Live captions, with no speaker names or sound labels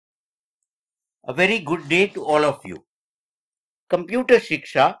A very good day to all of you. Computer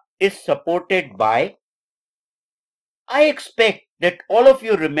Shiksha is supported by. I expect that all of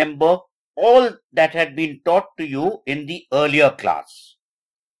you remember all that had been taught to you in the earlier class.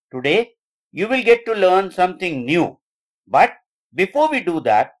 Today, you will get to learn something new. But before we do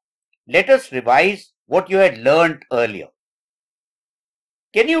that, let us revise what you had learned earlier.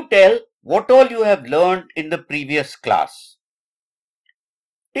 Can you tell what all you have learned in the previous class?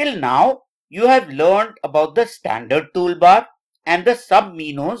 Till now, you have learned about the standard toolbar and the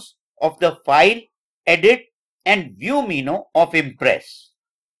sub-menus of the File, Edit and View menu of Impress.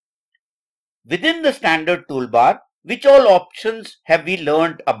 Within the standard toolbar, which all options have we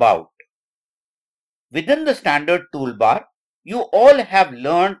learned about? Within the standard toolbar, you all have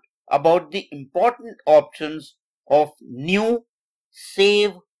learned about the important options of New,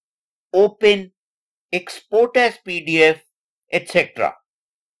 Save, Open, Export as PDF, etc.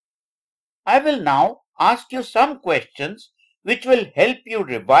 I will now ask you some questions which will help you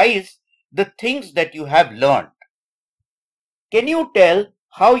revise the things that you have learned. Can you tell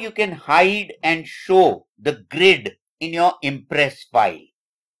how you can hide and show the grid in your Impress file?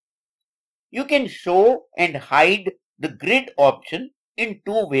 You can show and hide the grid option in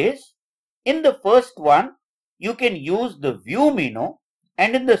two ways. In the first one, you can use the View menu,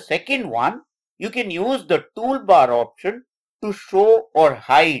 and in the second one, you can use the toolbar option to show or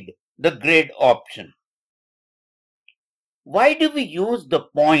hide the grid option. Why do we use the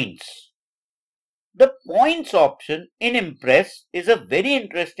points? The points option in Impress is a very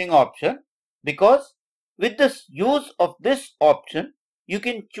interesting option because with the use of this option, you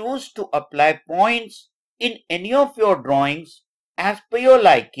can choose to apply points in any of your drawings as per your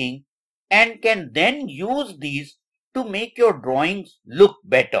liking and can then use these to make your drawings look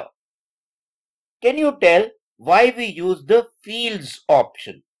better. Can you tell why we use the Fields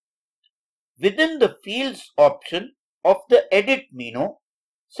option? Within the Fields option of the Edit menu,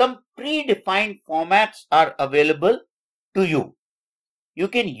 some predefined formats are available to you. You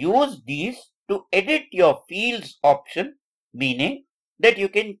can use these to edit your fields option, meaning that you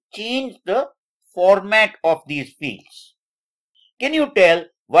can change the format of these fields. Can you tell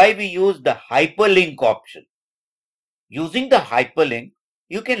why we use the hyperlink option? Using the hyperlink,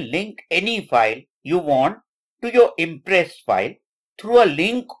 you can link any file you want to your Impress file through a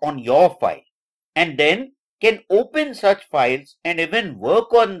link on your file, and then can open such files and even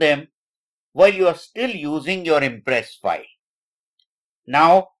work on them while you are still using your Impress file.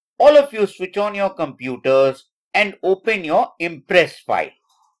 Now, all of you switch on your computers and open your Impress file.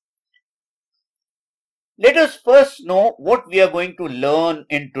 Let us first know what we are going to learn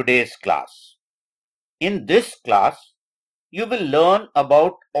in today's class. In this class, you will learn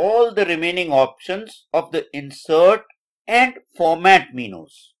about all the remaining options of the Insert and Format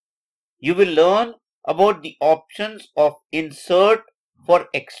menus. You will learn about the options of Insert for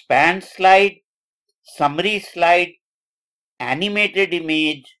Expand slide, Summary slide, Animated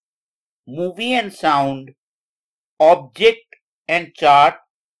image, Movie and sound, Object and chart,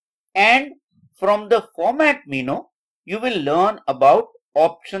 and from the Format menu, you will learn about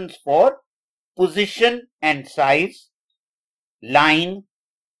options for Position and size, Line,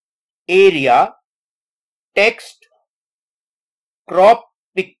 Area, Text, Crop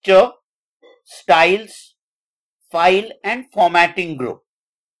picture, Styles, File and Formatting group.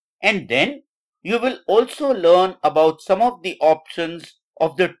 And then you will also learn about some of the options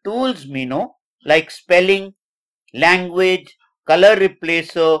of the Tools menu like Spelling, Language, Color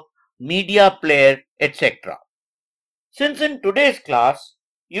Replacer, Media Player, etc. Since in today's class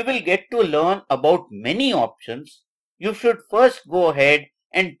you will get to learn about many options, you should first go ahead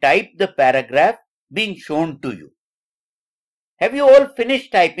and type the paragraph being shown to you. Have you all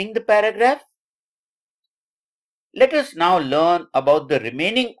finished typing the paragraph? Let us now learn about the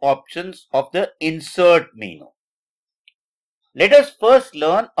remaining options of the Insert menu. Let us first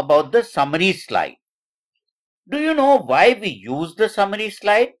learn about the Summary slide. Do you know why we use the Summary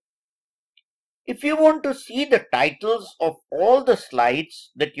slide? If you want to see the titles of all the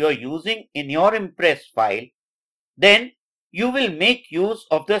slides that you are using in your Impress file, then you will make use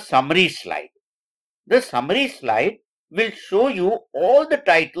of the Summary slide. The Summary slide will show you all the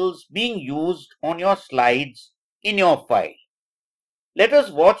titles being used on your slides in your file. Let us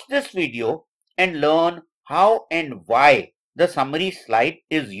watch this video and learn how and why the Summary slide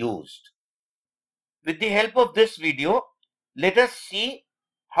is used. With the help of this video, let us see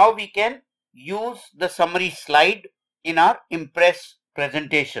how we can use the Summary slide in our Impress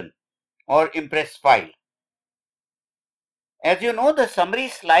presentation or Impress file. As you know, the Summary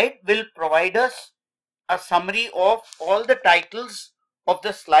slide will provide us a summary of all the titles of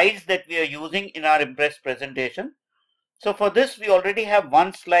the slides that we are using in our Impress presentation. So for this, we already have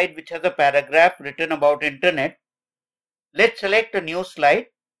one slide which has a paragraph written about internet. Let's select a new slide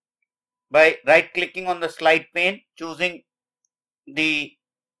by right clicking on the slide pane, choosing the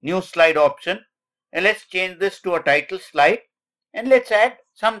new slide option, and let's change this to a title slide, and let's add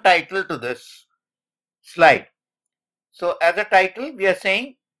some title to this slide. So as a title, we are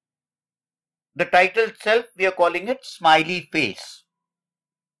saying the title itself, we are calling it smiley face.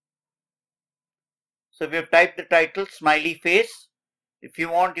 So we have typed the title smiley face. If you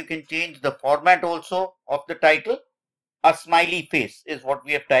want, you can change the format also of the title. A smiley face is what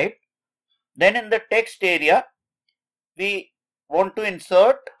we have typed. Then in the text area, we want to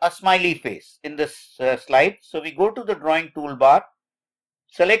insert a smiley face in this slide. So we go to the drawing toolbar,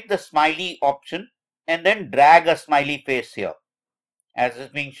 select the smiley option, and then drag a smiley face here as is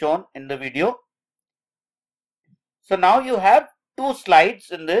being shown in the video. So now you have two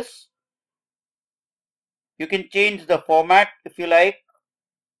slides in this. You can change the format if you like.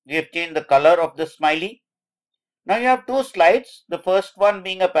 We have changed the color of the smiley. Now you have two slides, the first one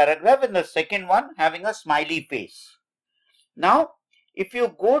being a paragraph and the second one having a smiley face. Now if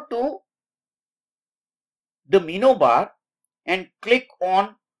you go to the menu bar and click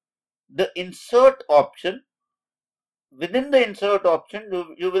on the insert option, within the insert option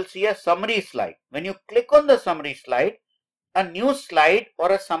you will see a summary slide. When you click on the summary slide, a new slide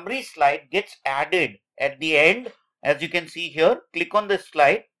or a summary slide gets added at the end. As you can see here, click on this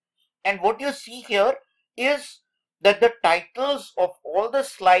slide, and what you see here is that the titles of all the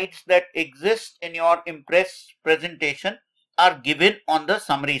slides that exist in your Impress presentation are given on the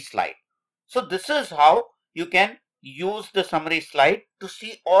summary slide. So this is how you can use the summary slide to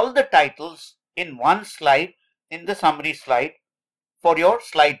see all the titles in one slide in the summary slide for your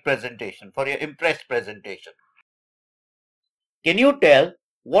slide presentation, for your Impress presentation. Can you tell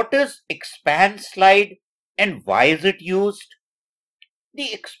what is expand slide and why is it used?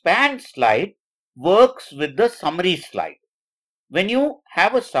 The expand slide works with the summary slide. When you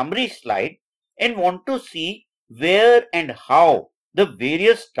have a summary slide and want to see where and how the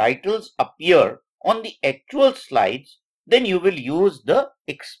various titles appear on the actual slides, then you will use the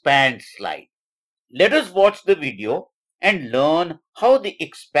expand slide. Let us watch the video and learn how the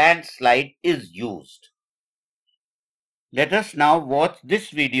expand slide is used. Let us now watch this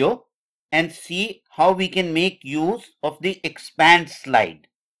video and see how we can make use of the expand slide.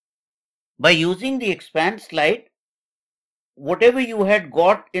 By using the expand slide, whatever you had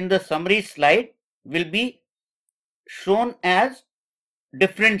got in the summary slide will be shown as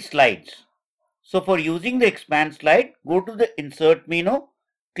different slides. So for using the expand slide, go to the insert menu,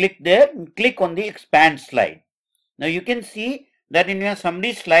 click there and click on the expand slide. Now you can see that in your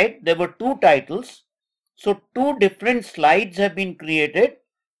summary slide there were two titles. So two different slides have been created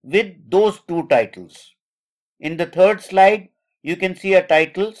with those two titles. In the third slide, you can see a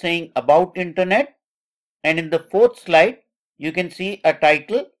title saying about internet, and in the fourth slide, you can see a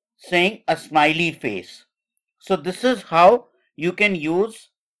title saying a smiley face. So this is how you can use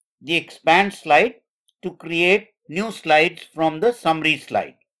the expand slide to create new slides from the summary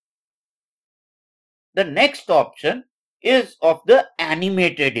slide. The next option is of the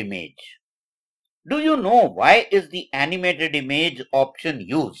animated image. Do you know why is the animated image option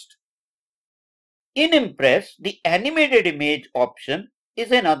used? In Impress, the animated image option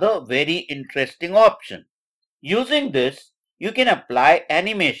is another very interesting option. Using this, you can apply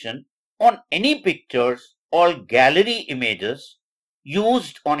animation on any pictures or gallery images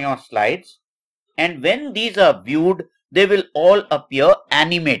used on your slides, and when these are viewed, they will all appear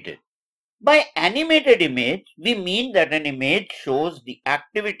animated. By animated image, we mean that an image shows the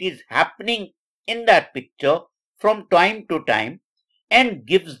activities happening in that picture from time to time and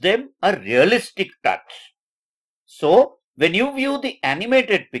gives them a realistic touch. So, when you view the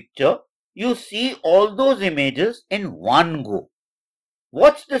animated picture, you see all those images in one go.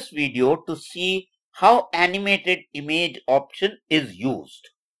 Watch this video to see how animated image option is used.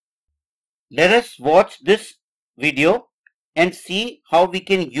 Let us watch this video and see how we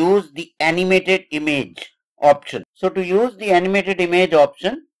can use the animated image option. So to use the animated image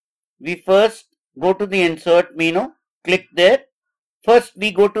option, we first go to the insert menu, click there. First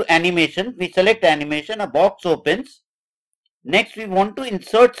we go to animation, we select animation, a box opens. Next we want to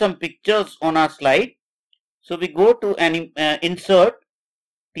insert some pictures on our slide. So we go to insert,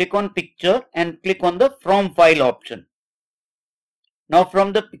 click on picture and click on the from file option. Now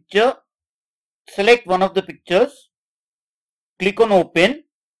from the picture, select one of the pictures, click on open.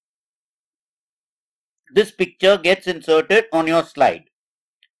 This picture gets inserted on your slide,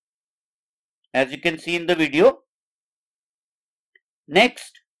 as you can see in the video.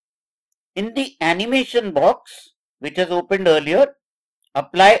 Next, in the animation box, which has opened earlier,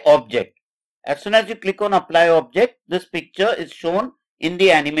 apply object. As soon as you click on apply object, this picture is shown in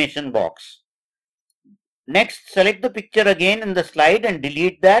the animation box. Next, select the picture again in the slide and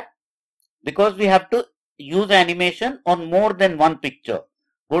delete that, because we have to use animation on more than one picture.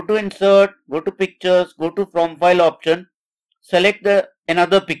 Go to insert, go to pictures, go to from file option, select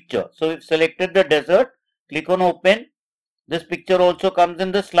another picture. So we've selected the desert, click on open. This picture also comes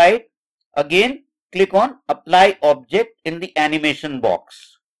in the slide. Again, click on apply object in the animation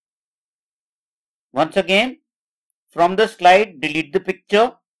box. Once again, from the slide, delete the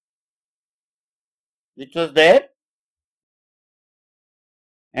picture which was there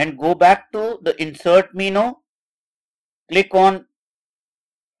and go back to the insert menu. Click on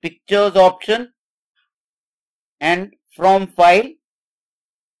pictures option and from file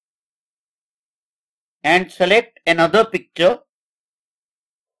and select another picture.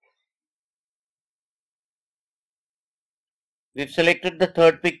 We've selected the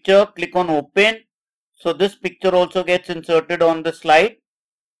third picture. Click on open. So this picture also gets inserted on the slide.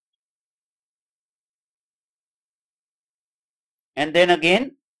 And then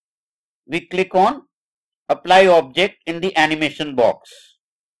again, we click on apply object in the animation box.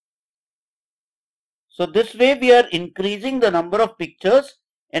 So this way we are increasing the number of pictures,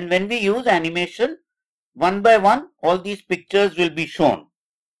 and when we use animation, one by one, all these pictures will be shown.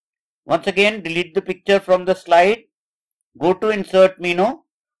 Once again, delete the picture from the slide. Go to insert menu.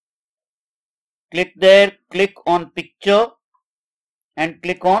 Click there, click on picture and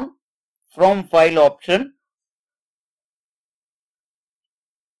click on from file option.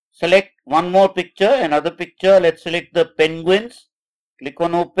 Select one more picture, another picture. Let's select the penguins. Click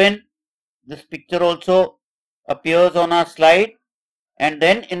on open. This picture also appears on our slide. And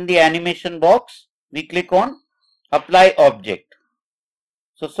then in the animation box, we click on apply object.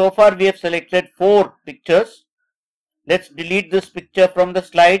 So far we have selected 4 pictures. Let's delete this picture from the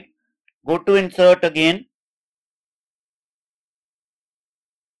slide. Go to insert again.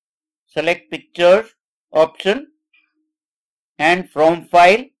 Select picture option and from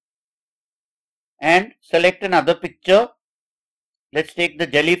file and select another picture. Let's take the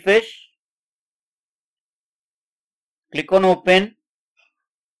jellyfish. Click on open.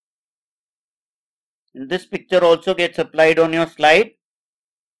 And this picture also gets applied on your slide.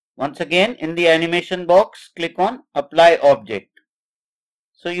 Once again, in the animation box, click on apply object.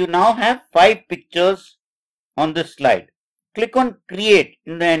 So you now have 5 pictures on this slide. Click on create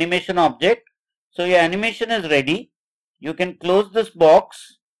in the animation object. So your animation is ready. You can close this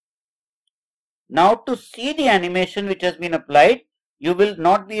box. Now to see the animation which has been applied, you will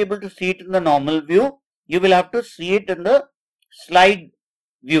not be able to see it in the normal view. You will have to see it in the slide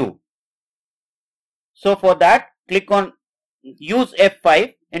view. So for that, click on use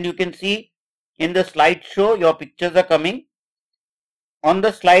F5 and you can see in the slideshow your pictures are coming. On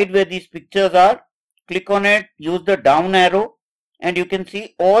the slide where these pictures are, click on it, use the down arrow and you can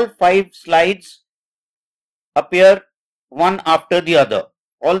see all 5 slides appear one after the other.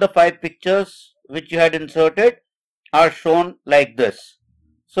 All the 5 pictures which you had inserted are shown like this.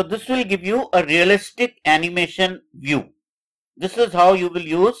 So this will give you a realistic animation view. This is how you will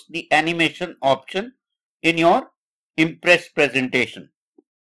use the animation option in your Impress presentation.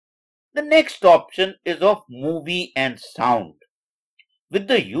 The next option is of movie and sound. With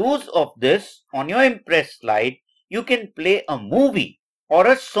the use of this on your Impress slide, you can play a movie or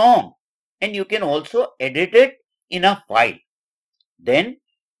a song and you can also edit it in a file. Then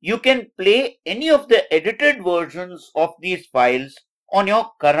you can play any of the edited versions of these files on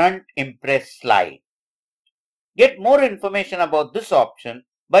your current Impress slide. Get more information about this option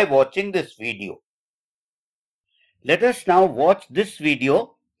by watching this video. Let us now watch this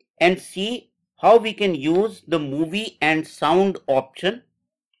video and see how we can use the movie and sound option,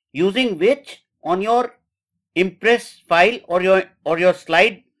 using which on your Impress file or your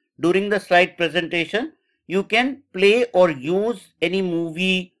slide during the slide presentation, you can play or use any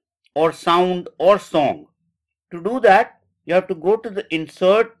movie or sound or song. To do that, you have to go to the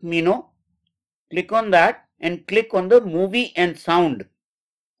insert menu, click on that and click on the movie and sound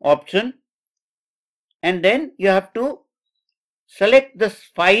option. And then you have to select this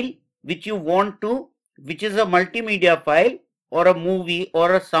file which you want to, which is a multimedia file or a movie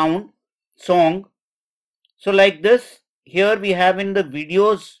or a song. So like this, here we have in the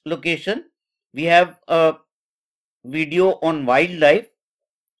videos location, we have a video on wildlife.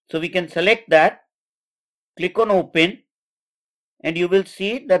 So we can select that, click on open and you will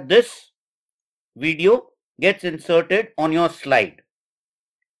see that this video gets inserted on your slide.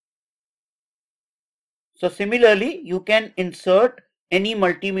 So similarly, you can insert any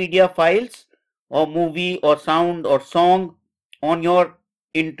multimedia files or movie or sound or song on your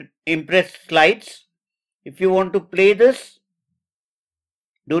Impress slides. If you want to play this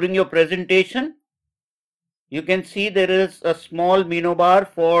during your presentation, you can see there is a small menu bar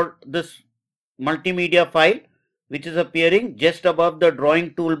for this multimedia file which is appearing just above the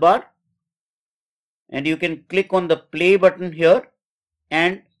drawing toolbar, and you can click on the play button here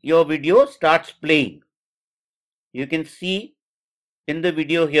and your video starts playing. You can see in the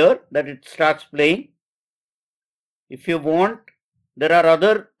video here that it starts playing. If you want, there are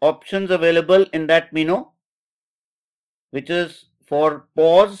other options available in that menu, which is for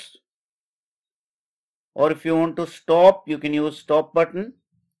pause, or if you want to stop, you can use stop button.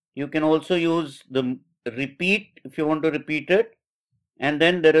 You can also use the repeat if you want to repeat it, and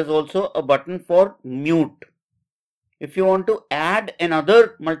then there is also a button for mute. If you want to add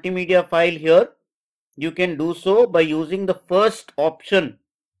another multimedia file here, you can do so by using the first option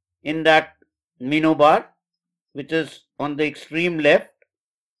in that menu bar, which is on the extreme left.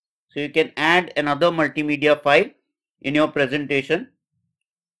 So you can add another multimedia file in your presentation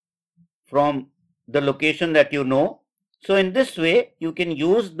from the location that you know. So in this way, you can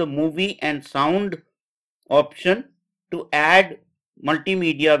use the movie and sound option to add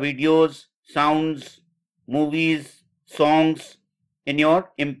multimedia videos, sounds, movies, songs in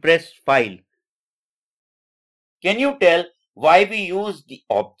your Impress file. Can you tell why we use the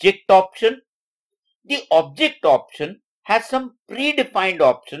object option? The object option has some predefined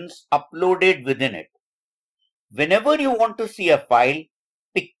options uploaded within it. Whenever you want to see a file,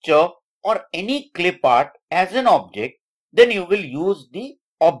 picture, or any clip art as an object, then you will use the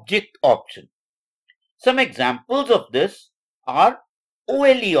object option. Some examples of this are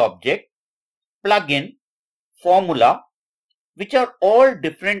OLE object, plugin, formula, which are all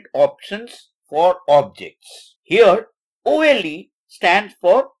different options for objects. Here, OLE stands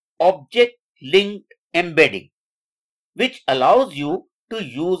for Object Linked Embedding, which allows you to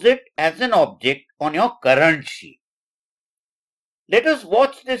use it as an object on your current sheet. Let us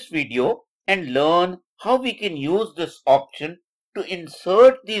watch this video and learn how we can use this option to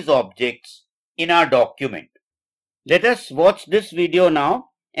insert these objects in our document. Let us watch this video now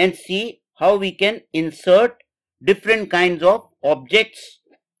and see how we can insert different kinds of objects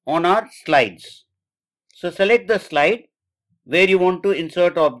on our slides. So select the slide where you want to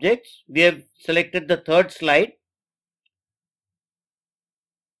insert objects. We have selected the third slide.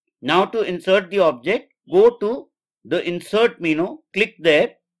 Now to insert the object, go to the insert menu, click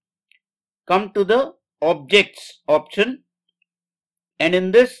there, come to the objects option, and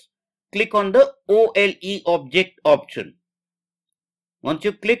in this click on the OLE object option. Once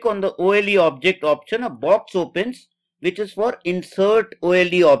you click on the OLE object option, a box opens which is for insert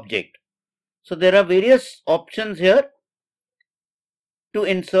OLE object. So there are various options here to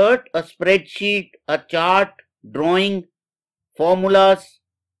insert a spreadsheet, a chart, drawing, formulas,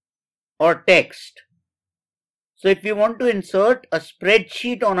 or text. So if we want to insert a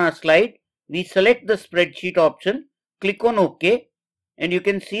spreadsheet on our slide, we select the spreadsheet option, click on OK, and you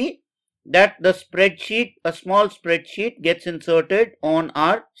can see that the spreadsheet, a small spreadsheet, gets inserted on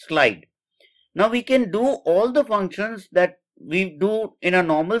our slide. Now we can do all the functions that we do in a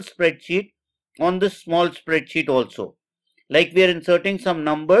normal spreadsheet on this small spreadsheet also. Like we are inserting some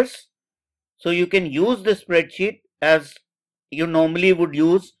numbers, so you can use the spreadsheet as you normally would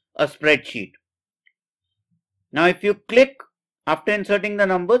use a spreadsheet. Now if you click, after inserting the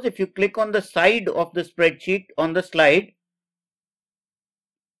numbers, if you click on the side of the spreadsheet on the slide,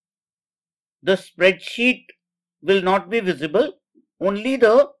 the spreadsheet will not be visible. Only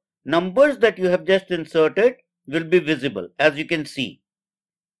the numbers that you have just inserted will be visible, as you can see.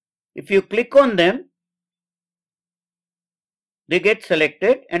 If you click on them, they get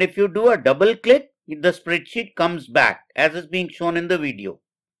selected, and if you do a double click, the spreadsheet comes back as is being shown in the video.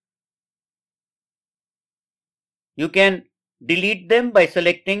 You can delete them by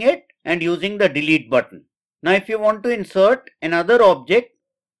selecting it and using the delete button. Now if you want to insert another object,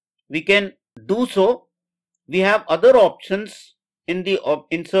 we can do so. We have other options in the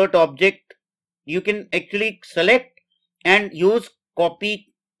insert object. You can actually select and use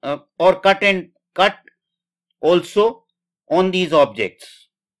copy or cut and cut also on these objects.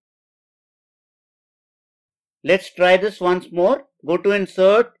 Let's try this once more. Go to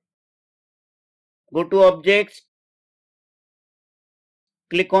insert, go to objects,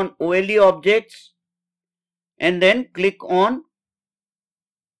 click on OLE objects, and then click on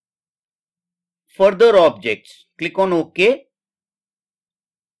further objects. Click on OK,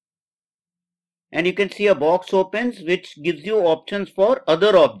 and you can see a box opens which gives you options for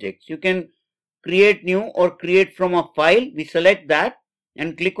other objects. You can create new or create from a file. We select that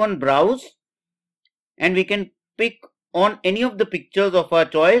and click on browse, and we can pick on any of the pictures of our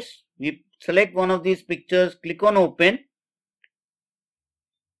choice. We select one of these pictures, click on open,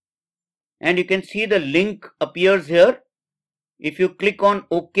 and you can see the link appears here. If you click on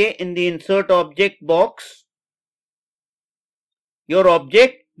OK in the insert object box, your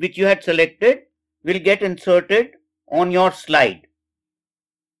object which you had selected will get inserted on your slide.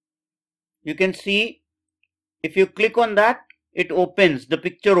 You can see if you click on that, it opens, the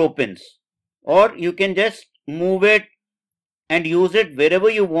picture opens, or you can just move it and use it wherever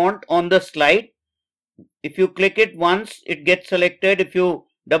you want on the slide. If you click it once, it gets selected. If you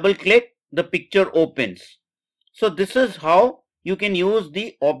double click, the picture opens. So this is how you can use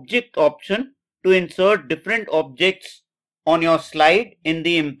the object option to insert different objects on your slide in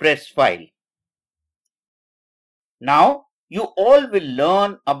the Impress file. Now you all will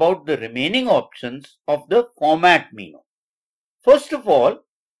learn about the remaining options of the Format menu. First of all,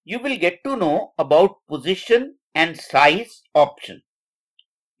 you will get to know about Position and Size option.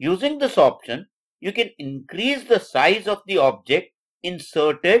 Using this option, you can increase the size of the object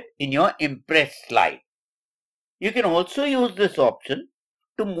inserted in your Impress slide. You can also use this option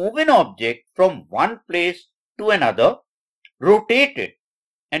to move an object from one place to another, rotate it,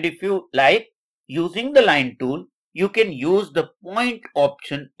 and if you like, using the line tool, you can use the point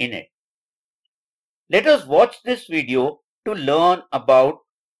option in it. Let us watch this video to learn about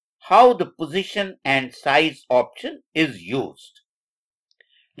how the position and size option is used.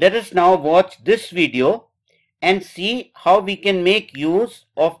 Let us now watch this video and see how we can make use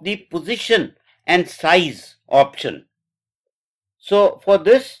of the position and size option. So for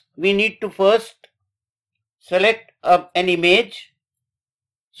this, we need to first select an image.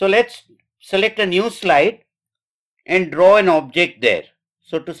 So let's select a new slide and draw an object there.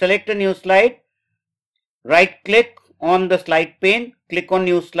 So to select a new slide, right click on the slide pane, click on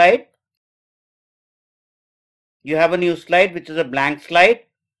new slide. You have a new slide which is a blank slide.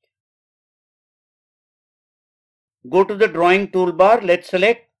 Go to the drawing toolbar, let's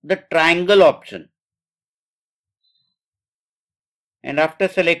select the triangle option. And after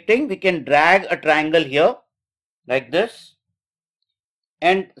selecting, we can drag a triangle here like this.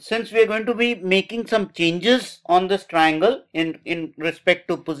 And since we are going to be making some changes on this triangle in respect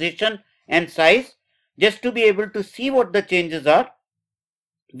to position and size, just to be able to see what the changes are,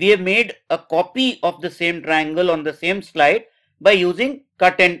 we have made a copy of the same triangle on the same slide by using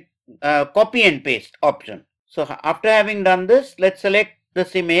cut and copy and paste option. So after having done this, let's select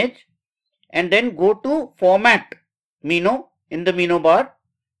this image and then go to Format menu in the menu bar,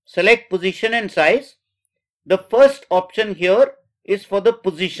 select Position and Size. The first option here is for the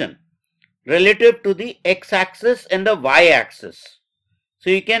position relative to the x-axis and the y-axis. So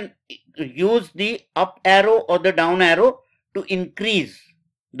you can use the up arrow or the down arrow to increase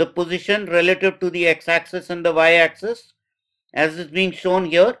the position relative to the x-axis and the y-axis. As is being shown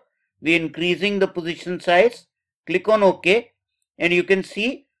here, we are increasing the position size. Click on OK and you can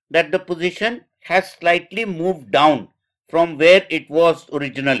see that the position has slightly moved down from where it was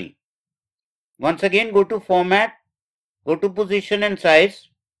originally. Once again, go to Format, go to Position and Size,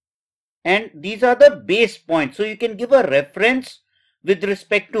 and these are the base points. So you can give a reference with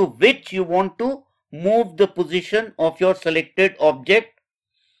respect to which you want to move the position of your selected object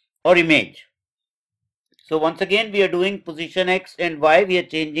or image. So once again, we are doing position X and Y, we are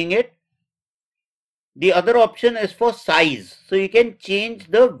changing it. The other option is for size. So you can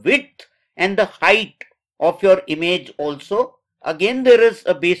change the width and the height of your image also. Again, there is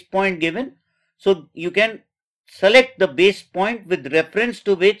a base point given. So you can select the base point with reference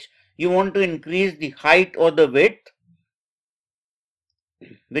to which you want to increase the height or the width,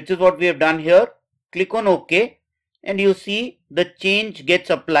 which is what we have done here. Click on OK and you see the change gets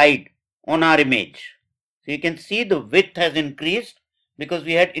applied on our image. So you can see the width has increased because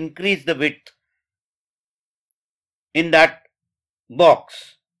we had increased the width in that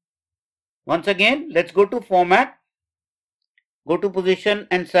box. Once again, let's go to Format, go to Position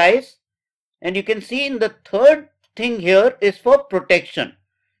and Size, and you can see in the third thing here is for protection.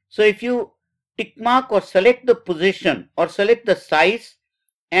 So if you tick mark or select the position or select the size,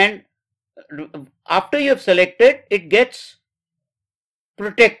 and after you have selected, it gets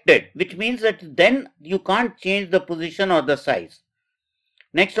protected, which means that then you can't change the position or the size.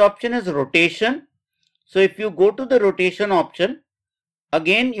 Next option is rotation. So if you go to the rotation option,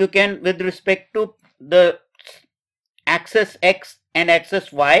 again you can, with respect to the axis X and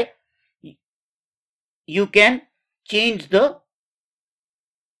axis Y, you can change the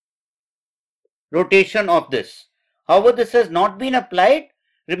rotation of this. However, this has not been applied,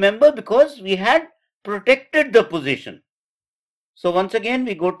 remember, because we had protected the position. So once again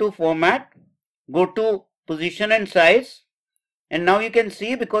we go to format, go to position and size, and now you can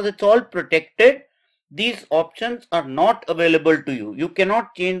see, because it's all protected, these options are not available to you. You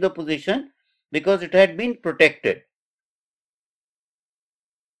cannot change the position because it had been protected.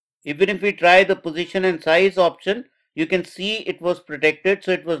 Even if we try the position and size option, you can see it was protected,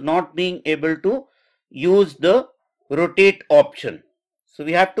 so it was not being able to use the rotate option. So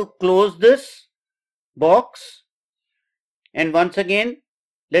we have to close this box, and once again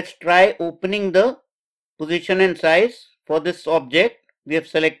let's try opening the position and size for this object. We have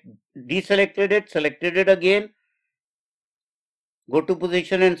deselected it, selected it again, go to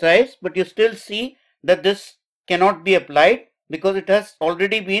position and size, but you still see that this cannot be applied because it has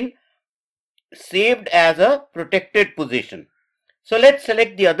already been saved as a protected position. So let's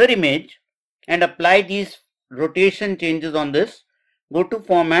select the other image and apply these rotation changes on this. Go to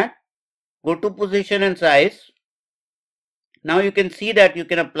format, go to position and size. Now you can see that you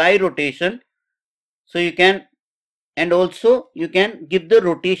can apply rotation. So you can, and also you can give the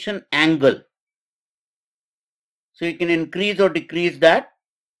rotation angle. So you can increase or decrease that,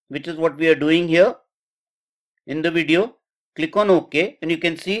 which is what we are doing here in the video. Click on OK, and you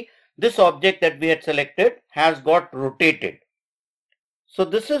can see this object that we had selected has got rotated. So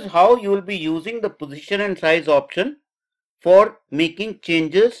this is how you will be using the position and size option for making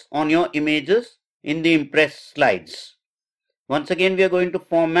changes on your images in the Impress slides. Once again, we are going to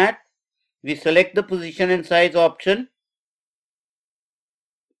format. We select the position and size option.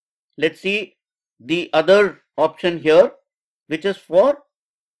 Let's see the other option here, which is for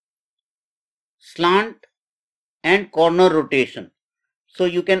slant and corner rotation. So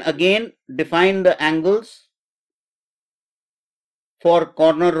you can again define the angles for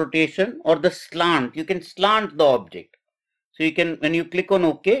corner rotation or the slant. You can slant the object. So you can, when you click on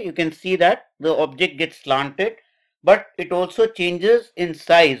OK, you can see that the object gets slanted, but it also changes in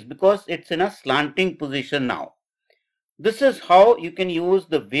size because it's in a slanting position now. This is how you can use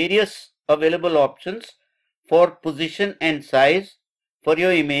the various available options for position and size for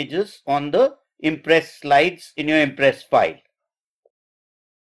your images on the Impress slides in your Impress file.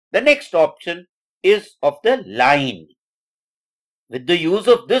 The next option is of the line. With the use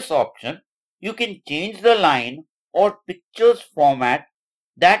of this option, you can change the line or pictures format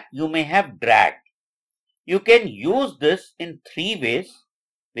that you may have dragged. You can use this in three ways,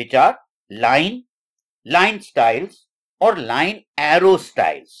 which are line, line styles, or line arrow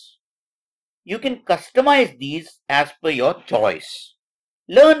styles. You can customize these as per your choice.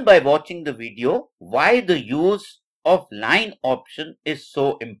 Learn by watching the video why the use of line option is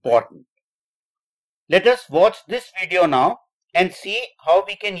so important. Let us watch this video now and see how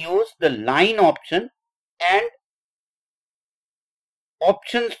we can use the line option and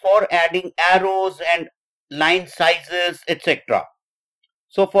options for adding arrows and line sizes, etc.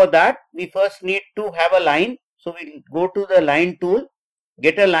 So for that, we first need to have a line. So we go to the line tool,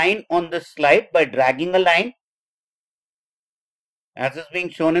 get a line on the slide by dragging a line, as is being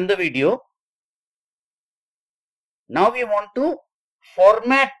shown in the video. Now we want to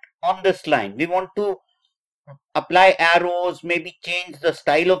format on this line. We want to apply arrows, maybe change the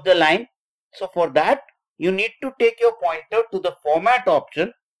style of the line. So for that, you need to take your pointer to the format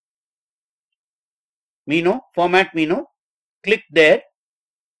option, format menu, click there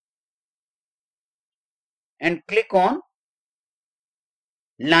and click on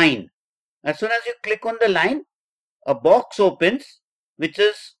line. As soon as you click on the line, a box opens which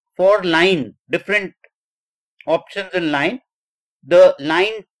is for line, different options in line. The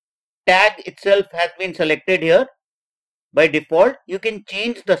line tag itself has been selected here. By default, you can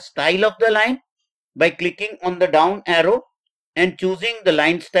change the style of the line by clicking on the down arrow and choosing the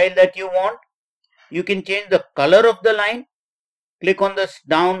line style that you want. You can change the color of the line. Click on this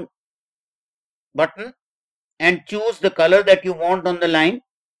down button and choose the color that you want on the line.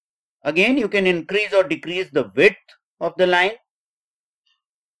 Again, you can increase or decrease the width of the line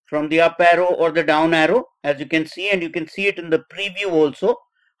from the up arrow or the down arrow, as you can see, and you can see it in the preview also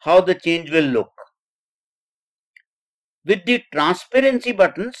how the change will look. With the transparency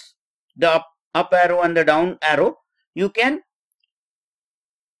buttons, the up arrow and the down arrow, you can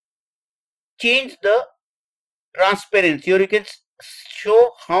change the transparency, or you can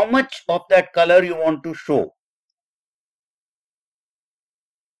show how much of that color you want to show.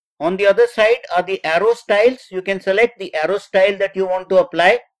 On the other side are the arrow styles. You can select the arrow style that you want to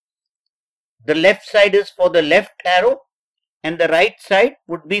apply. The left side is for the left arrow and the right side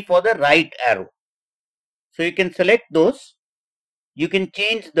would be for the right arrow. So you can select those. You can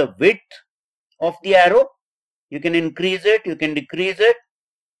change the width of the arrow. You can increase it, you can decrease it.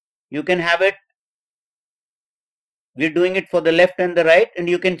 You can have it We're doing it for the left and the right, and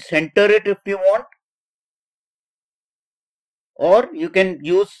you can center it if you want, or you can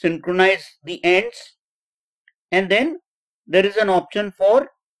use synchronize the ends. And then there is an option for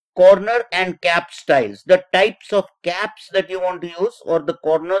corner and cap styles, the types of caps that you want to use or the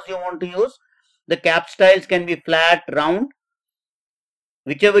corners you want to use. The cap styles can be flat, round,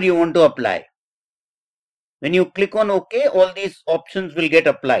 whichever you want to apply. When you click on OK, all these options will get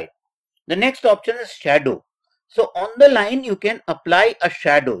applied. The next option is shadow. So on the line, you can apply a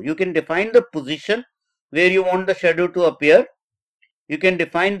shadow. You can define the position where you want the shadow to appear. You can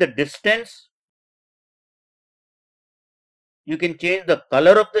define the distance. You can change the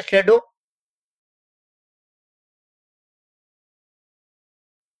color of the shadow.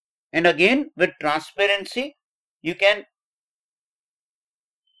 And again, with transparency, you can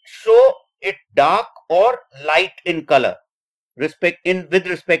show it dark or light in color with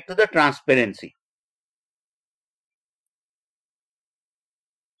respect to the transparency.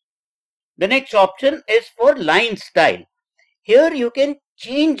 The next option is for line style. Here you can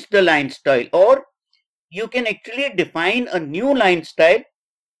change the line style, or you can actually define a new line style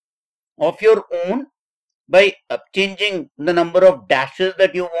of your own by changing the number of dashes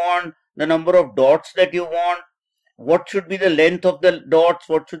that you want, the number of dots that you want, what should be the length of the dots,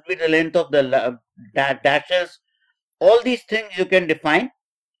 what should be the length of the dashes. All these things you can define,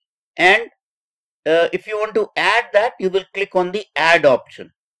 and if you want to add that, you will click on the add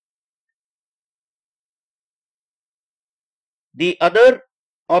option. The other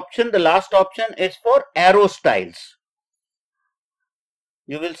option, the last option, is for arrow styles.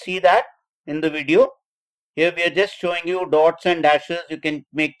 You will see that in the video. Here we are just showing you dots and dashes. You can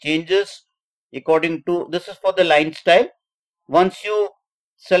make changes according to, this is for the line style. Once you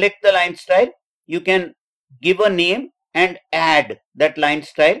select the line style, you can give a name and add that line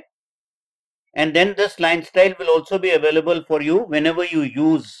style. And then this line style will also be available for you whenever you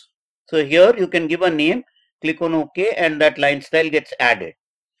use. So here you can give a name, click on OK, and that line style gets added.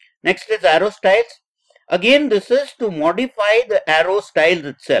 Next is arrow styles. Again, this is to modify the arrow styles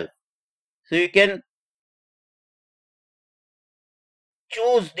itself. So you can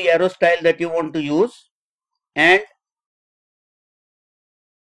choose the arrow style that you want to use and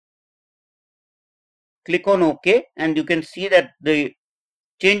click on OK, and you can see that the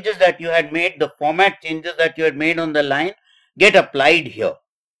changes that you had made, the format changes that you had made on the line get applied here.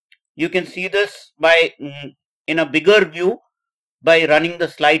 You can see this by in a bigger view by running the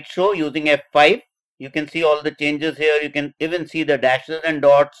slideshow using F5. You can see all the changes here. You can even see the dashes and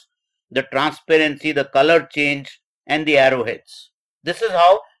dots, the transparency, the color change, and the arrowheads. This is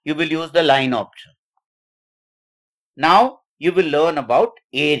how you will use the line option. Now you will learn about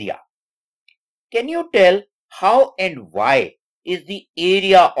area. Can you tell how and why is the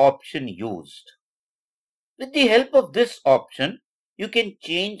area option used? With the help of this option, you can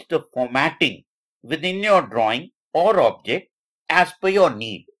change the formatting within your drawing or object as per your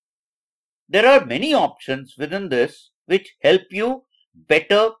need. There are many options within this which help you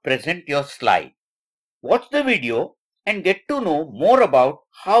better present your slide. Watch the video and get to know more about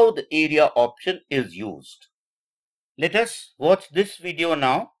how the area option is used. Let us watch this video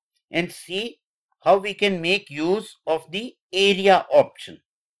now and see how we can make use of the area option.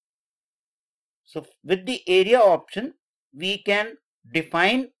 So with the area option, we can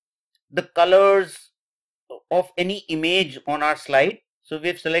define the colors of any image on our slide. So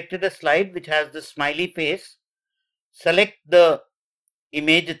we've selected a slide which has the smiley face. Select the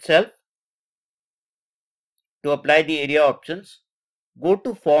image itself to apply the area options. Go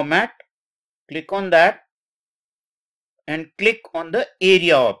to format, click on that and click on the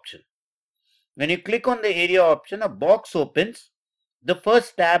area option. When you click on the area option, a box opens. The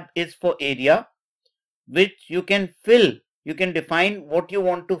first tab is for area, which you can fill. You can define what you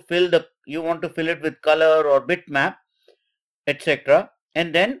want to fill. You want to fill it with color or bitmap, etc.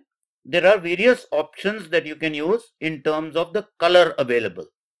 And then there are various options that you can use in terms of the color available.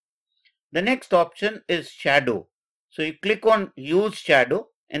 The next option is shadow. So you click on use shadow,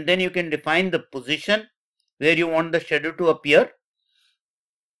 and then you can define the position where you want the shadow to appear.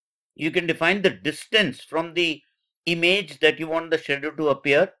 You can define the distance from the image that you want the shadow to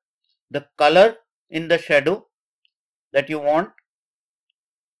appear, the color in the shadow that you want,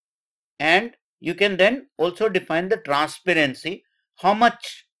 and you can then also define the transparency, how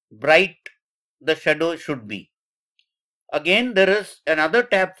much bright the shadow should be. Again, there is another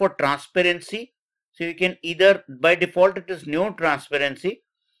tab for transparency. So you can either, by default it is no transparency.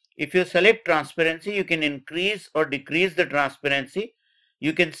 If you select transparency, you can increase or decrease the transparency.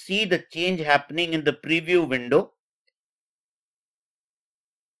 You can see the change happening in the preview window.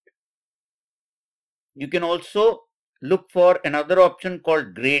 You can also look for another option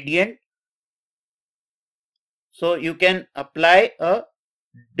called gradient. So you can apply a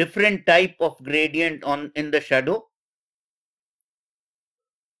different type of gradient in the shadow.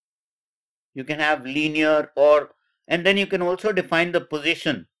 You can have linear and then you can also define the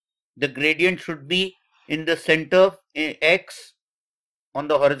position. The gradient should be in the center X on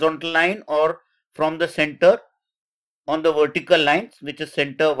the horizontal line, or from the center on the vertical lines, which is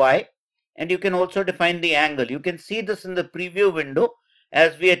center Y. And you can also define the angle. You can see this in the preview window.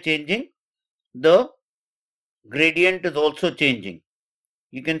 As we are changing, the gradient is also changing.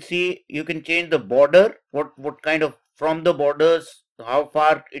 You can see, you can change the border, what kind of, from the borders, how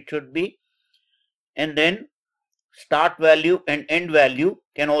far it should be, and then start value and end value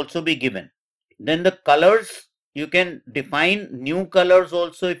can also be given. Then the colors, you can define new colors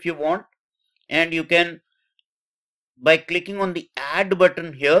also if you want, and you can, by clicking on the add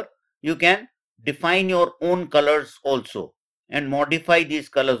button here, you can define your own colors also and modify these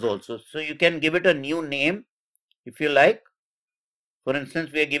colors also. So you can give it a new name if you like. For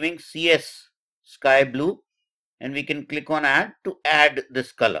instance, we are giving CS sky blue, and we can click on add to add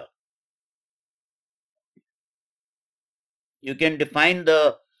this color. You can define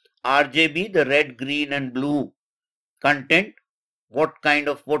the RGB, the red, green and blue content, what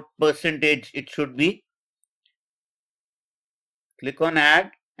percentage it should be. Click on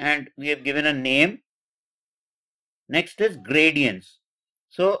add, and we have given a name. Next is gradients.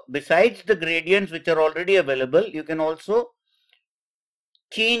 So besides the gradients which are already available, you can also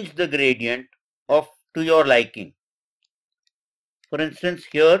change the gradient to your liking. For instance,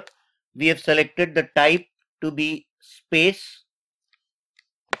 here we have selected the type to be space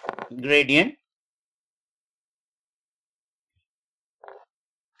gradient.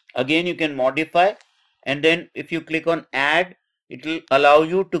 Again, you can modify, and then if you click on add, it will allow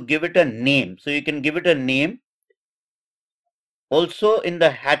you to give it a name. So you can give it a name. Also in the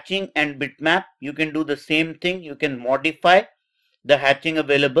hatching and bitmap, you can do the same thing. You can modify the hatching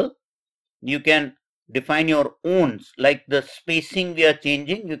available. You can define your own, like the spacing we are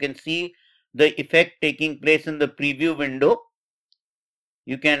changing. You can see the effect taking place in the preview window.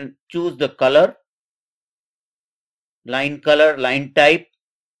 You can choose the color, line type.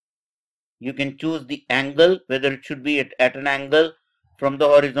 You can choose the angle, whether it should be at an angle from the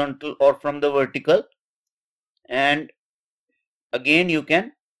horizontal or from the vertical. And again, you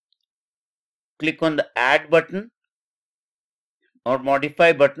can click on the add button or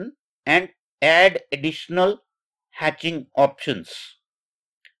modify button and add additional hatching options.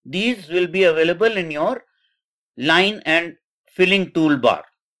 These will be available in your line and filling toolbar.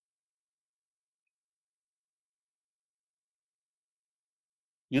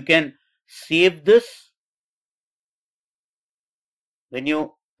 You can save this. When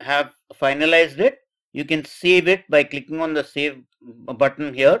you have finalized it, you can save it by clicking on the save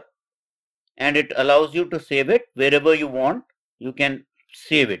button here, and it allows you to save it wherever you want. You can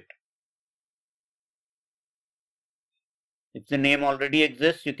save it. If the name already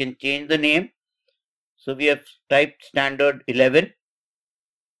exists, you can change the name. So we have typed standard 11.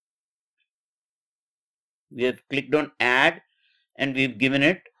 We have clicked on add, and we've given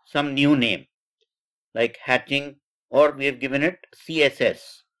it some new name like hatching, or we have given it CSS,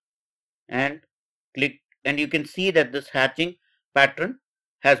 and click, and you can see that this hatching pattern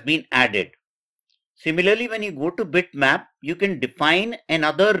has been added. Similarly, when you go to bitmap, you can define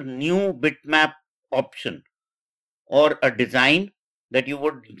another new bitmap option or a design that you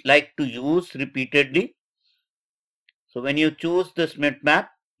would like to use repeatedly. So when you choose this bitmap,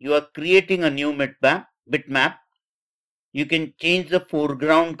 you are creating a new bitmap. You can change the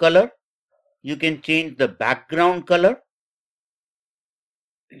foreground color. You can change the background color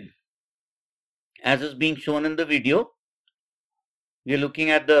as is being shown in the video. We are looking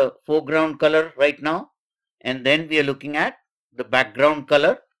at the foreground color right now, and then we are looking at the background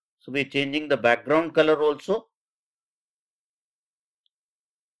color. So we are changing the background color also.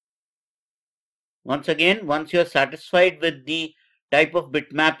 Once again, once you are satisfied with the type of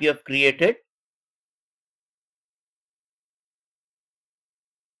bitmap you have created,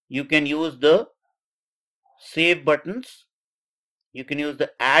 you can use the save buttons. You can use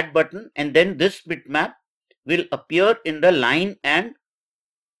the add button, and then this bitmap will appear in the line and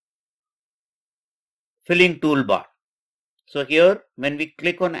filling toolbar. So here, when we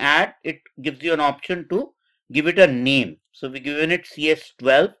click on add, it gives you an option to give it a name. So we given it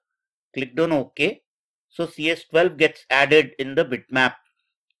CS12, clicked on OK. So CS12 gets added in the bitmap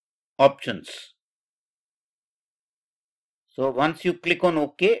options. So once you click on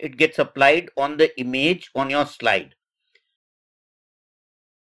OK, it gets applied on the image on your slide.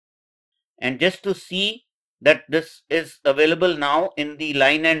 And just to see that this is available now in the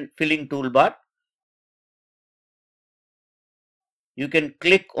line and filling toolbar. You can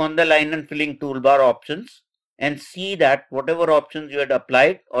click on the line and filling toolbar options and see that whatever options you had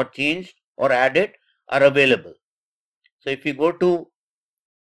applied or changed or added are available. So if you go to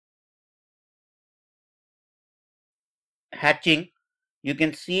hatching, you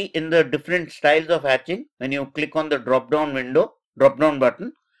can see in the different styles of hatching, when you click on the drop down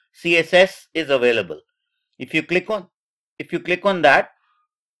button, CSS is available. If you click on that,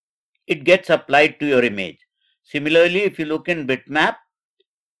 it gets applied to your image. Similarly, if you look in bitmap,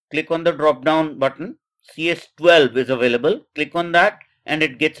 click on the drop down button, CS12 is available. Click on that and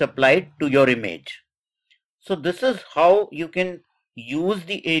it gets applied to your image. So this is how you can use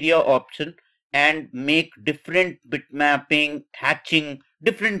the area option and make different bitmapping, hatching,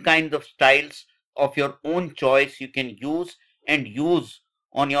 different kinds of styles of your own choice you can use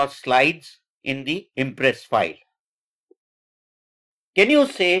on your slides in the Impress file. Can you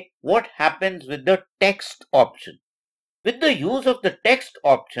say what happens with the text option? With the use of the text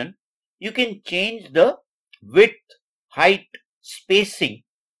option, you can change the width, height, spacing,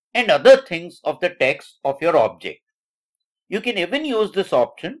 and other things of the text of your object. You can even use this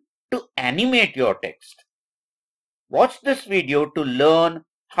option to animate your text. Watch this video to learn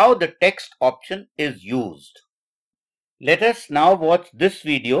how the text option is used. Let us now watch this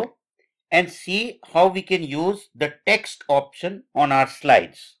video and see how we can use the text option on our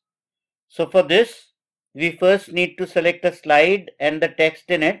slides. So for this, we first need to select a slide and the text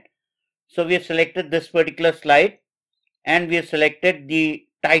in it. So we have selected this particular slide and we have selected the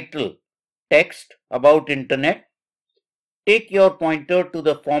title, text about internet. Take your pointer to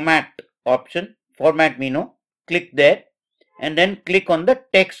the format option, format menu, click there and then click on the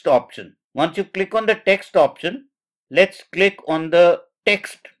text option. Once you click on the text option, let's click on the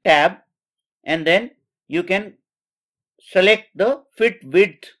text tab and then you can select the fit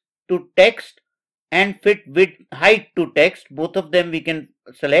width to text and fit width height to text. Both of them we can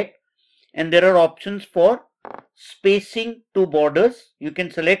select, and there are options for spacing to borders. You can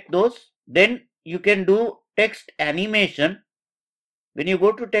select those. Then you can do text animation. When you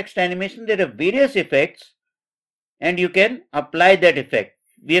go to text animation, there are various effects and you can apply that effect.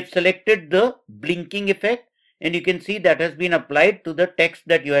 We have selected the blinking effect and you can see that has been applied to the text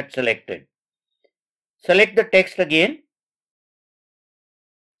that you had selected. Select the text again,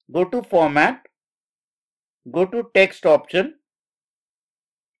 go to format, go to text option.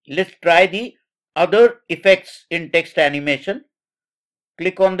 Let's try the other effects in text animation.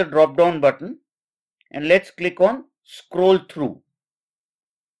 Click on the drop down button and let's click on scroll through.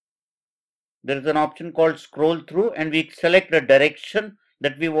 There is an option called scroll through and we select the direction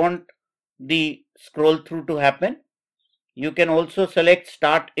that we want the scroll through to happen. You can also select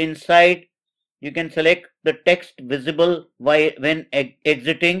start inside. You can select the text visible when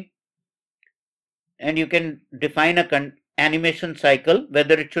exiting, and you can define a animation cycle,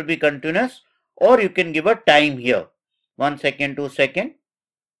 whether it should be continuous or you can give a time here, 1 second, 2 second,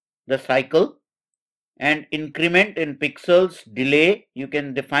 the cycle, and increment in pixels. Delay, you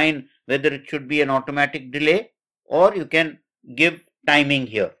can define whether it should be an automatic delay or you can give timing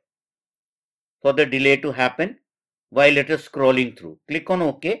here for the delay to happen while it is scrolling through. Click on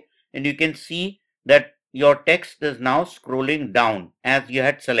OK and you can see that your text is now scrolling down as you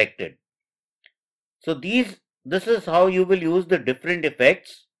had selected. So this is how you will use the different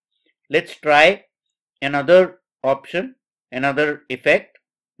effects. Let's try another option, another effect.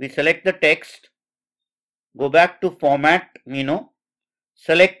 We select the text, go back to format menu,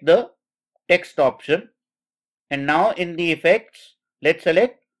 select the text option, and now in the effects, let's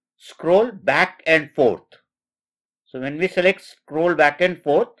select scroll back and forth. So when we select scroll back and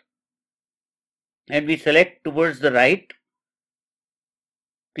forth and we select towards the right,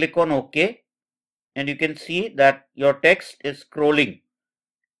 click on OK and you can see that your text is scrolling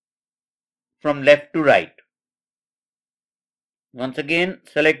from left to right. Once again,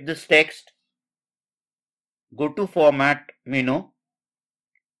 select this text, go to format menu,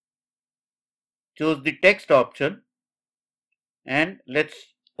 choose the text option, and let's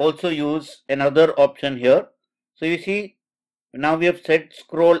also use another option here. So you see now we have said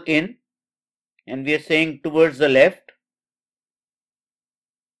scroll in and we are saying towards the left.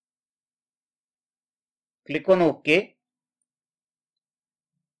 Click on OK.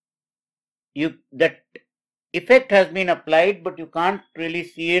 That effect has been applied, but you can't really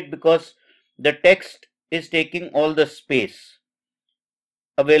see it because the text is taking all the space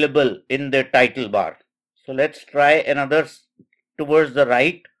available in the title bar. So let's try another towards the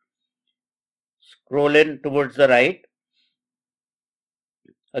right. Scroll in towards the right.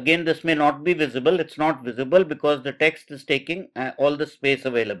 Again, this may not be visible. It's not visible because the text is taking all the space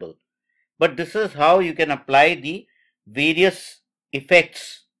available. But this is how you can apply the various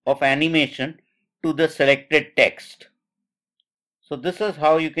effects of animation to the selected text. So this is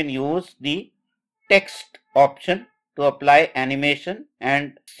how you can use the text option to apply animation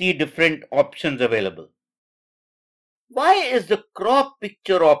and see different options available. Why is the crop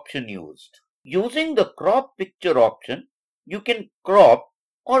picture option used? Using the crop picture option, you can crop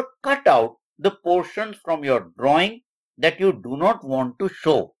or cut out the portions from your drawing that you do not want to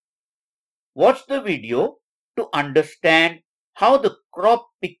show. Watch the video to understand how the crop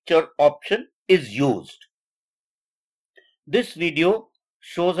picture option is used. This video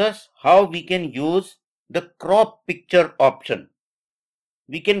shows us how we can use the crop picture option.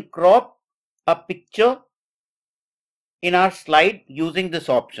 We can crop a picture in our slide using this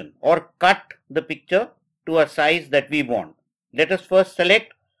option or cut the picture to a size that we want. Let us first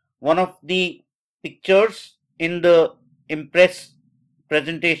select one of the pictures in the Impress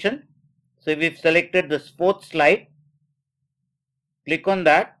presentation. So we've selected this fourth slide. Click on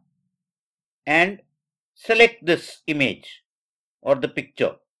that and select this image or the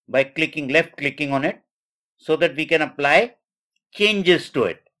picture by left clicking on it so that we can apply changes to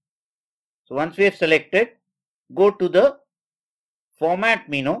it. So once we have selected, go to the Format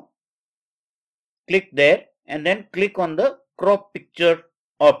menu, click there and then click on the crop picture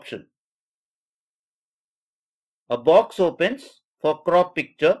option. A box opens for crop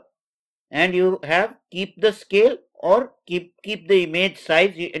picture and you have keep the scale or keep the image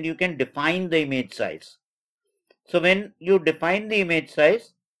size, and you can define the image size. So when you define the image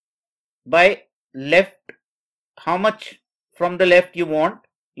size by left, how much from the left you want,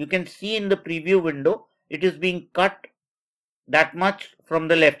 you can see in the preview window it is being cut that much from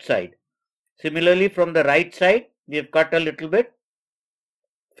the left side. Similarly, from the right side we have cut a little bit.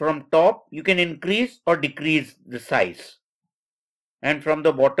 From top you can increase or decrease the size, and from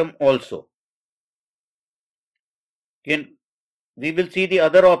the bottom also. We will see the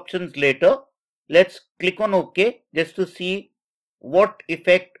other options later. Let's click on OK just to see what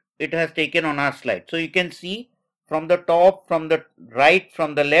effect it has taken on our slide. So you can see from the top, from the right,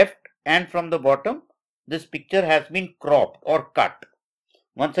 from the left and from the bottom, this picture has been cropped or cut.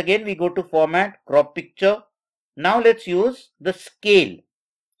 Once again we go to Format, Crop Picture. Now let's use the scale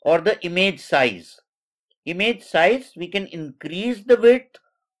or the image size. Image size, we can increase the width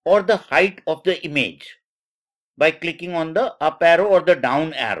or the height of the image by clicking on the up arrow or the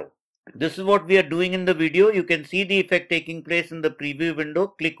down arrow. This is what we are doing in the video. You can see the effect taking place in the preview window.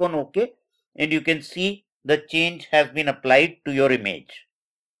 Click on OK and you can see the change has been applied to your image.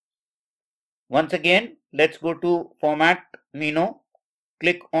 Once again, let's go to Format menu,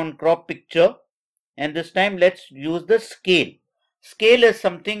 click on Crop Picture, and this time let's use the scale. Scale is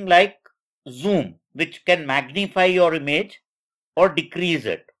something like zoom, which can magnify your image or decrease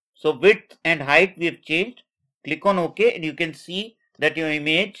it. So width and height we have changed. Click on OK and you can see that your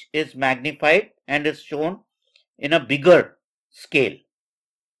image is magnified and is shown in a bigger scale.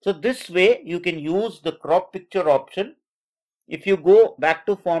 So this way you can use the crop picture option. If you go back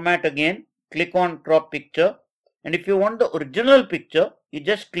to Format again, click on Crop Picture, and if you want the original picture, you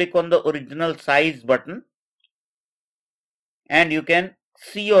just click on the original size button and you can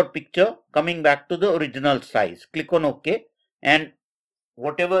see your picture coming back to the original size. Click on OK and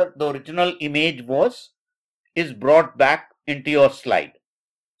whatever the original image was is brought back into your slide.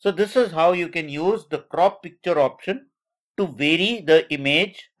 So this is how you can use the crop picture option to vary the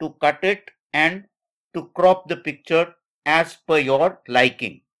image, to cut it and to crop the picture as per your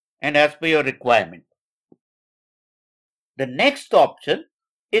liking and as per your requirement. The next option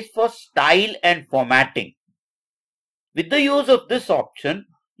is for style and formatting. With the use of this option,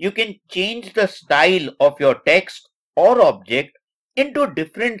 you can change the style of your text or object into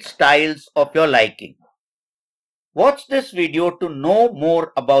different styles of your liking. Watch this video to know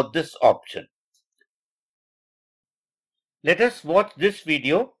more about this option. Let us watch this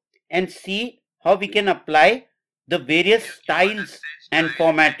video and see how we can apply the various styles and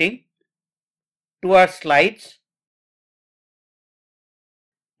formatting to our slides.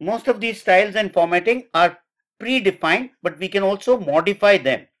 Most of these styles and formatting are predefined, but we can also modify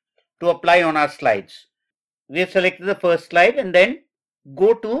them to apply on our slides. We have selected the first slide and then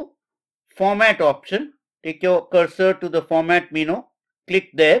go to Format option. Take your cursor to the Format menu,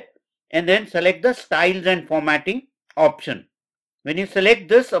 click there and then select the Styles and Formatting option. When you select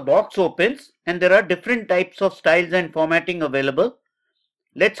this, a box opens and there are different types of styles and formatting available.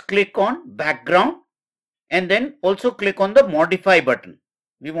 Let's click on Background and then also click on the Modify button.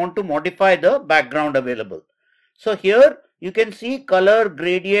 We want to modify the background available. So here you can see color,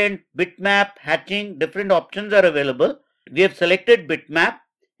 gradient, bitmap, hatching, different options are available. We have selected bitmap,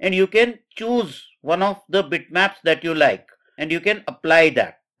 and you can choose one of the bitmaps that you like and you can apply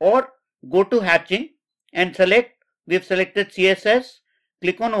that, or go to hatching and select. We have selected CSS,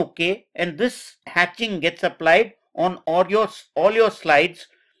 click on OK, and this hatching gets applied on all your slides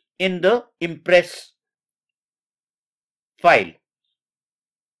in the Impress file.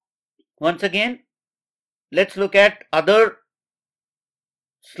 Once again, let's look at other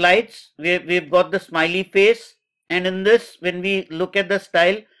slides. We've got the smiley face, and in this, when we look at the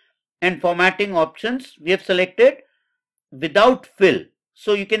style and formatting options, we have selected without fill.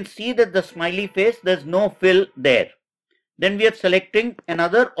 So you can see that the smiley face, there's no fill there. Then we are selecting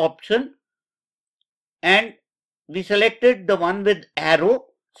another option, and we selected the one with arrow.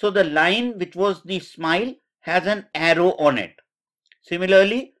 So the line which was the smile has an arrow on it.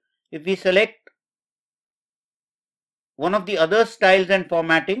 Similarly, if we select one of the other styles and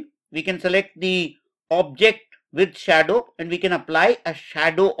formatting, we can select the object with shadow and we can apply a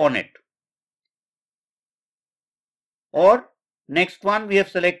shadow on it. Or next one we have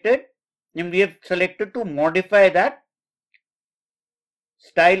selected, and we have selected to modify that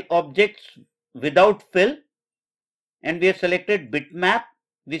style objects without fill, and we have selected bitmap.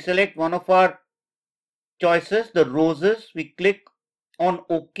 We select one of our choices, the roses. We click on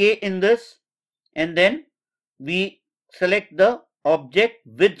OK in this, and then we select the object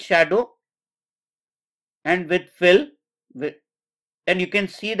with shadow and with fill, and you can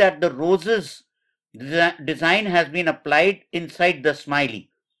see that the roses design has been applied inside the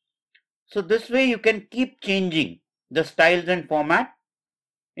smiley. So this way you can keep changing the styles and format.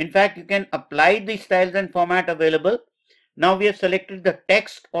 In fact, you can apply the styles and format available. Now we have selected the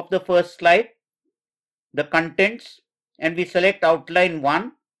text of the first slide, the contents, and we select outline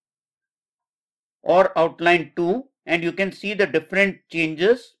 1 or outline 2, and you can see the different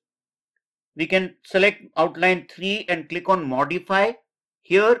changes. We can select outline 3 and click on modify.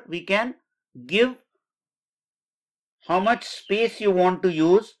 Here we can give how much space you want to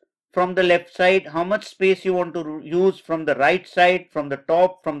use from the left side, how much space you want to use from the right side, from the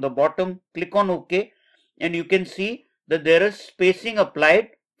top, from the bottom. Click on OK, and you can see that there is spacing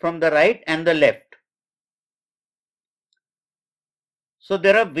applied from the right and the left. So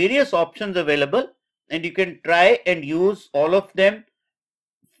there are various options available, and you can try and use all of them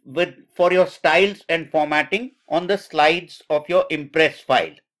for your styles and formatting on the slides of your Impress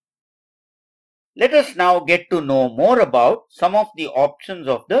file. Let us now get to know more about some of the options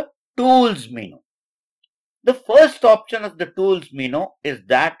of the Tools menu. The first option of the Tools menu is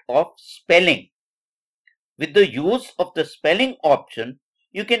that of spelling. With the use of the spelling option,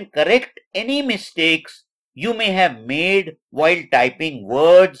 you can correct any mistakes you may have made while typing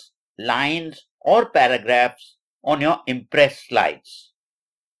words, lines, or paragraphs on your Impress slides.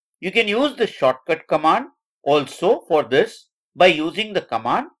 You can use the shortcut command also for this by using the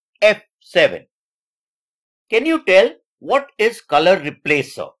command F7. Can you tell what is color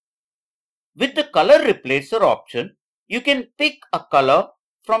replacer? With the color replacer option, you can pick a color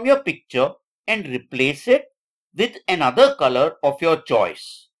from your picture and replace it with another color of your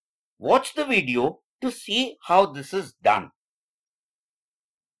choice. Watch the video to see how this is done.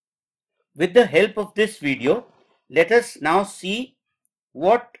 With the help of this video, let us now see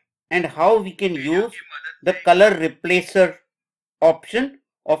what and how we can use the color replacer option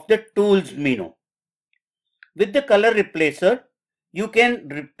of the Tools menu. With the color replacer, you can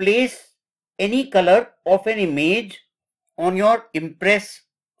replace any color of an image on your Impress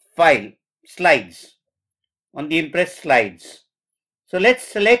file slides, on the Impress slides. So let's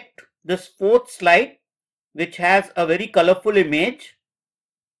select this fourth slide, which has a very colorful image.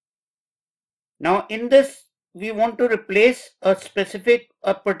 Now in this, we want to replace a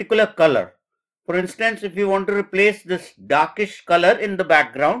particular color. For instance, if we want to replace this darkish color in the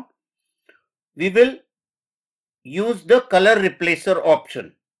background, we will use the color replacer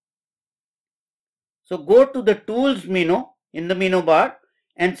option. So go to the Tools menu in the menu bar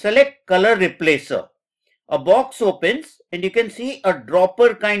and select color replacer. A box opens and you can see a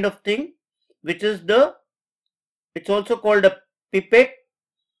dropper kind of thing, which is it's also called a pipette.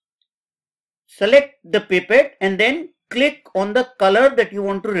 Select the pipette and then click on the color that you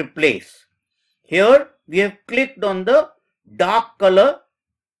want to replace. Here we have clicked on the dark color,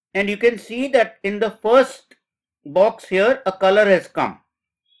 and you can see that in the first box here a color has come.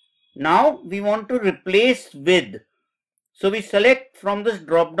 Now we want to replace with. So we select from this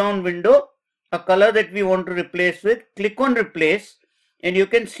drop down window a color that we want to replace with. Click on replace, and you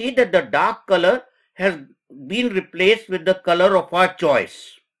can see that the dark color has been replaced with the color of our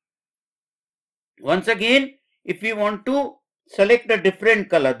choice. Once again, If we want to select a different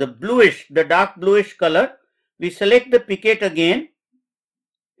color, the bluish, the dark bluish color, we select the picket again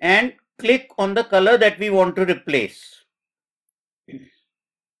and click on the color that we want to replace.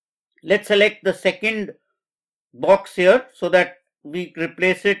 Let's select the second box here so that we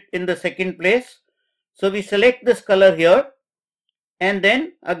replace it in the second place. So we select this color here and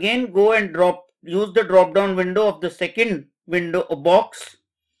then again go and use the drop down window of the second window box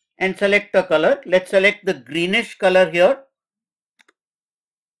and select a color. Let's select the greenish color here.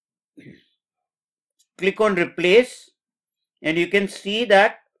 Click on replace and you can see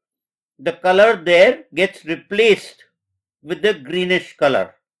that the color there gets replaced with the greenish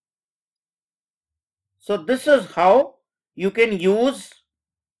color. So this is how you can use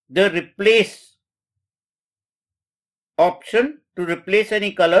the replace option to replace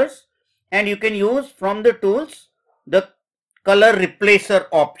any colors, and you can use from the tools the color replacer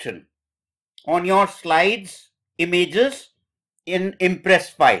option on your slides, images in Impress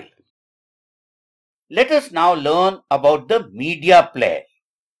file. Let us now learn about the media player.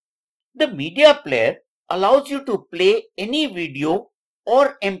 The media player allows you to play any video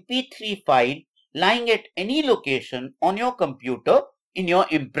or MP3 file lying at any location on your computer in your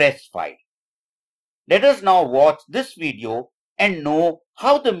Impress file. Let us now watch this video and know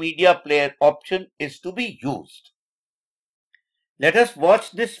how the media player option is to be used. Let us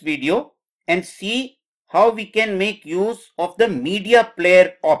watch this video and see how we can make use of the media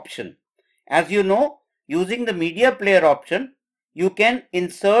player option. As you know, using the media player option, you can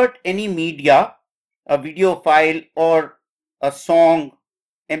insert any media, a video file or a song,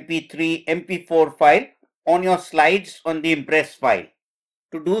 MP3, MP4 file on your slides on the Impress file.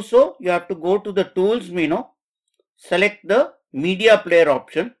 To do so, you have to go to the tools menu, select the media player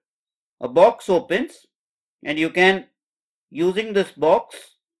option, a box opens, and you can, using this box,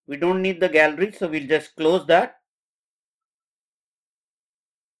 we don't need the gallery, so we'll just close that.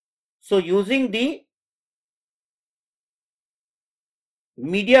 So using the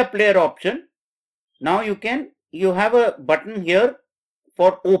media player option, now you have a button here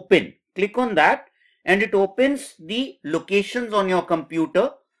for open. Click on that and it opens the locations on your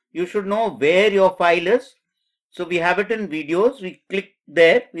computer. You should know where your file is. So we have it in videos. We click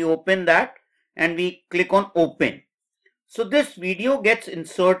there, we open that and we click on open. So this video gets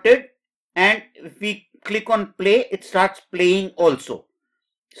inserted and if we click on play, it starts playing also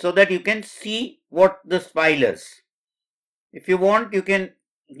so that you can see what this file is. If you want, you can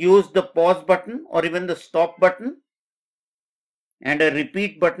use the pause button or even the stop button and a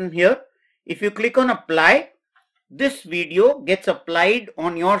repeat button here. If you click on apply, this video gets applied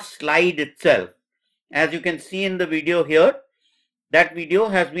on your slide itself. As you can see in the video here, that video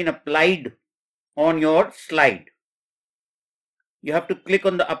has been applied on your slide. You have to click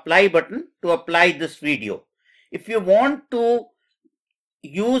on the apply button to apply this video. If you want to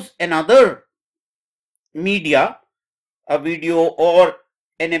use another media, a video or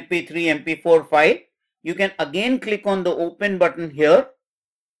an MP3, MP4 file, you can again click on the open button here,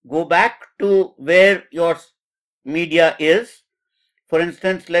 go back to where your media is. For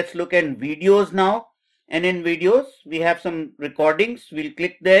instance, let's look at videos now, and in videos we have some recordings. We'll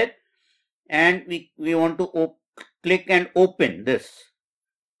click there and we want to click and open this.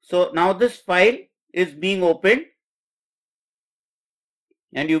 So now this file is being opened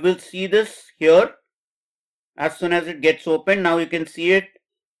and you will see this here. As soon as it gets open, now you can see it,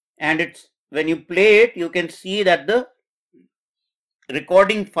 and it's when you play it, you can see that the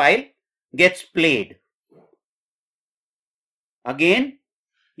recording file gets played. Again,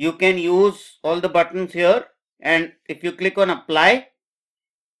 you can use all the buttons here, and if you click on apply,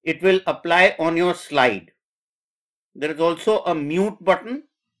 it will apply on your slide. There is also a mute button.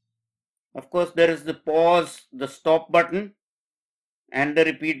 Of course, there is the pause, the stop button and the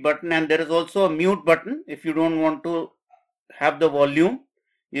repeat button, and there is also a mute button. If you don't want to have the volume,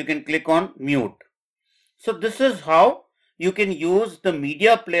 you can click on mute. So this is how you can use the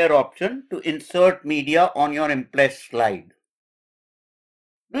media player option to insert media on your Impress slide.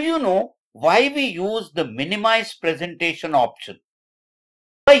 Do you know why we use the minimize presentation option?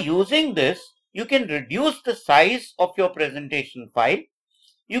 By using this, you can reduce the size of your presentation file.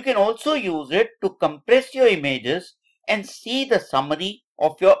 You can also use it to compress your images and see the summary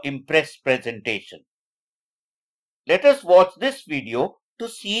of your Impress presentation. Let us watch this video to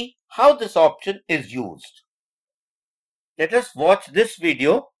see how this option is used. Let us watch this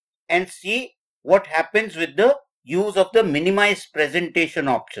video and see what happens with the use of the minimize presentation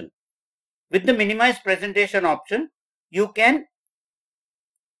option. With the minimize presentation option, you can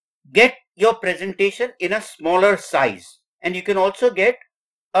get your presentation in a smaller size, and you can also get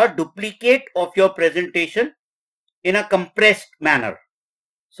a duplicate of your presentation in a compressed manner.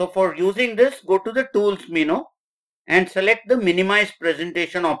 So for using this, go to the tools menu and select the minimize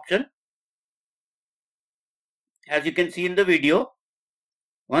presentation option. As you can see in the video,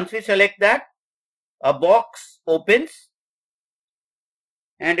 once we select that, a box opens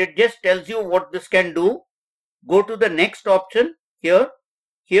and it just tells you what this can do. Go to the next option here.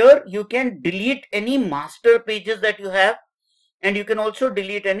 Here you can delete any master pages that you have, and you can also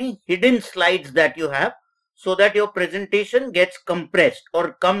delete any hidden slides that you have, so that your presentation gets compressed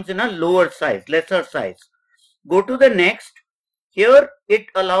or comes in a lower size, lesser size. Go to the next. Here it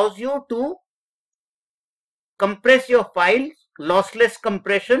allows you to compress your files, lossless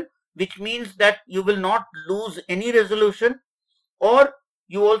compression, which means that you will not lose any resolution. Or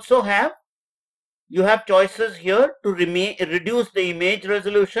you also have choices here to reduce the image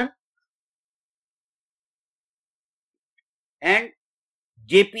resolution and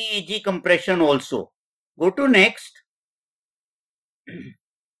JPEG compression also. Go to next.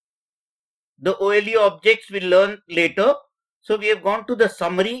 The OLE objects we'll learn later. So we have gone to the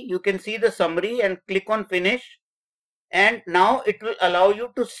summary. You can see the summary and click on finish. And now it will allow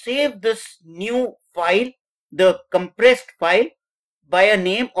you to save this new file, the compressed file, by a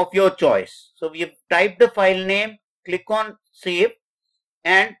name of your choice. So we have typed the file name, click on save,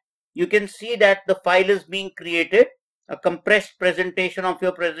 and you can see that the file is being created. A compressed presentation of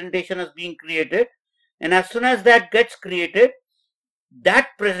your presentation is being created. And as soon as that gets created, that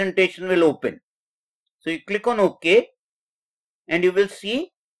presentation will open. So you click on OK, and you will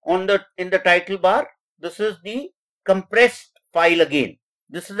see in the title bar, this is the compressed file again.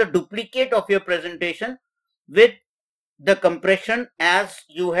 This is a duplicate of your presentation with the compression as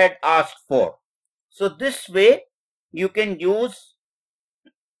you had asked for. So this way you can use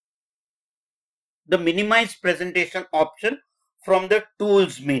the minimize presentation option from the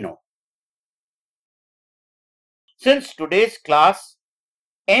tools menu. Since today's class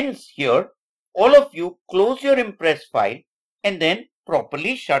ends here, all of you close your Impress file and then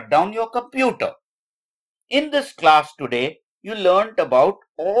properly shut down your computer. In this class today, you learnt about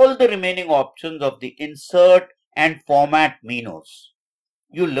all the remaining options of the insert and format menus.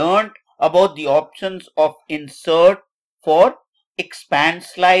 You learnt about the options of insert for expand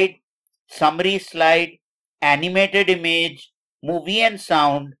slide, summary slide, animated image, movie and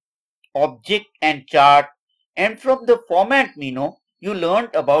sound, object and chart, and from the format menu, you learnt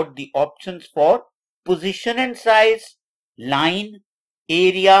about the options for position and size, line,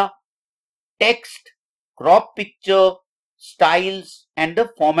 area, text, crop picture, styles, and the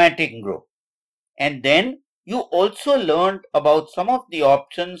formatting group. And then you also learned about some of the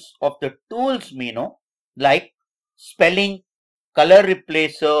options of the tools menu like spelling, color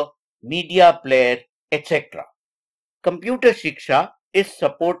replacer, media player, etc. Computer Shiksha is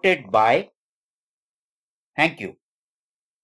supported by. Thank you.